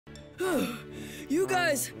You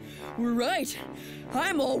guys were right.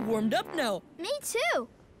 I'm all warmed up now. Me too,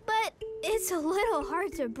 but it's a little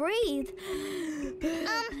hard to breathe.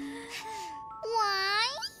 Why?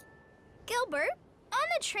 Gilbert, on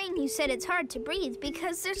the train you said it's hard to breathe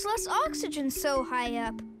because there's less oxygen so high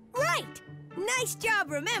up. Right! Nice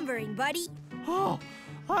job remembering, buddy. Oh,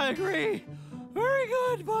 I agree. Very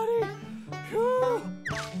good, buddy. Phew.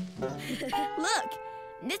 Look,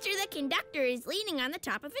 Mr. the Conductor is leaning on the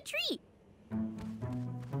top of a tree.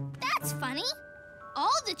 That's funny.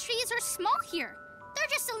 All the trees are small here. They're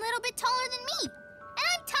just a little bit taller than me. And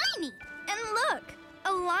I'm tiny. And look,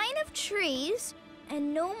 a line of trees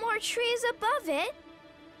and no more trees above it.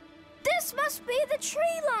 This must be the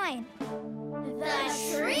tree line.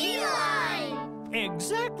 The tree line!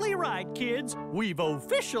 Exactly right, kids. We've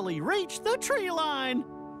officially reached the tree line.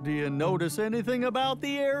 Do you notice anything about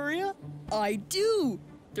the area? I do.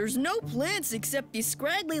 There's no plants except these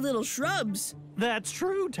scraggly little shrubs. That's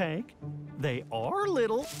true, Tank. They are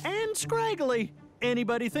little and scraggly.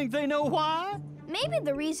 Anybody think they know why? Maybe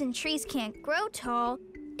the reason trees can't grow tall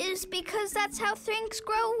is because that's how things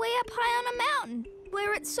grow way up high on a mountain,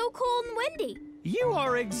 where it's so cold and windy. You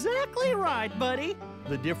are exactly right, buddy.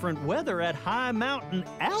 The different weather at high mountain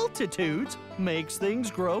altitudes makes things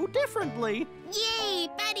grow differently. Yay,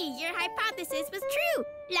 buddy, your hypothesis was true.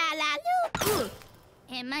 La la loo.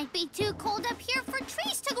 It might be too cold up here for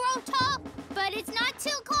trees to grow tall, but it's not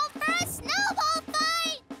too cold for a snowball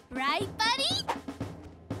fight. Right, buddy?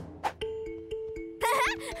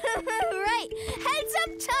 Right. Heads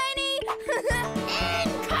up, Tiny.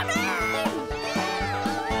 Incoming!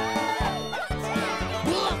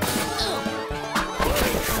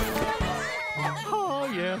 Oh,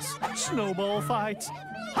 yes, snowball fights.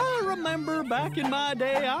 I remember back in my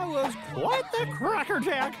day, I was quite the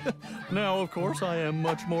crackerjack. Now, of course, I am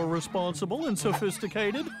much more responsible and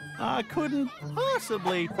sophisticated. I couldn't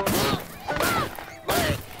possibly...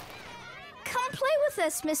 Come play with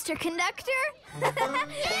us, Mr. Conductor.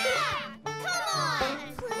 Yeah! Come on,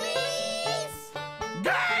 please!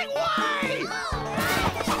 Gangway!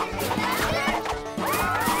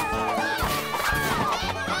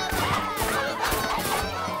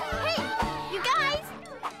 Hey, you guys!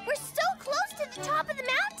 We're so close to the top of the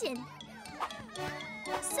mountain.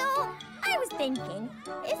 So, I was thinking,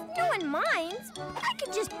 if no one minds, I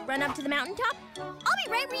could just run up to the mountaintop. I'll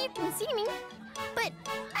be right where you can see me. But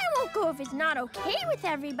I won't go if it's not okay with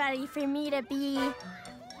everybody for me to be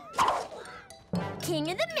king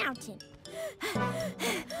of the mountain.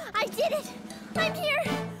 I did it! I'm here!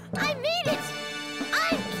 I made it!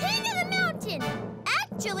 I'm king of the mountain!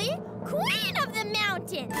 Actually, queen of the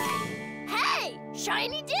mountain! Hey!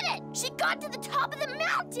 Shiny did it! She got to the top of the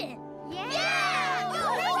mountain! Yeah!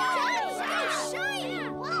 Go, Shiny!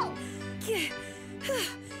 Whoa!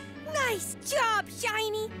 Nice job,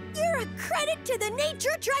 Shiny! You're a credit to the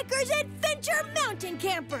Nature Trekkers Adventure Mountain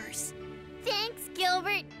Campers! Thanks,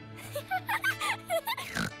 Gilbert.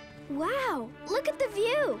 Wow, look at the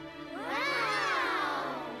view.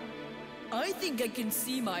 Wow! I think I can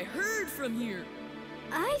see my herd from here.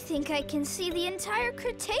 I think I can see the entire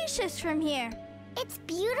Cretaceous from here. It's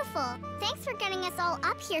beautiful. Thanks for getting us all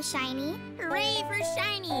up here, Shiny. Hooray for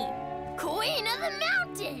Shiny! Queen of the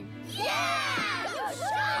mountain! Yeah! Go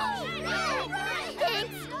Shiny!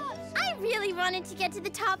 Thanks. I really wanted to get to the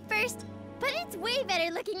top first, but it's way better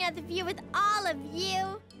looking at the view with all of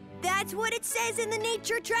you. That's what it says in the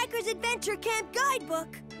Nature Trekkers Adventure Camp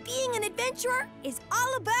Guidebook. Being an adventurer is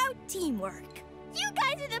all about teamwork. You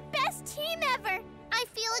guys are the best team ever. I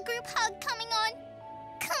feel a group hug coming on.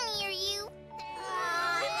 Come here, you.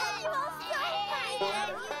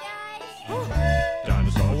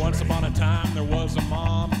 Dinosaur. Once upon a time, there was a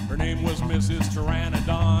mom. Her name was Mrs.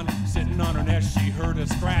 Pteranodon. Sitting on her nest, she heard a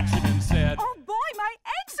scratching and said, Oh boy, my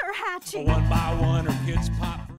eggs are hatching! one by one, her kids popped.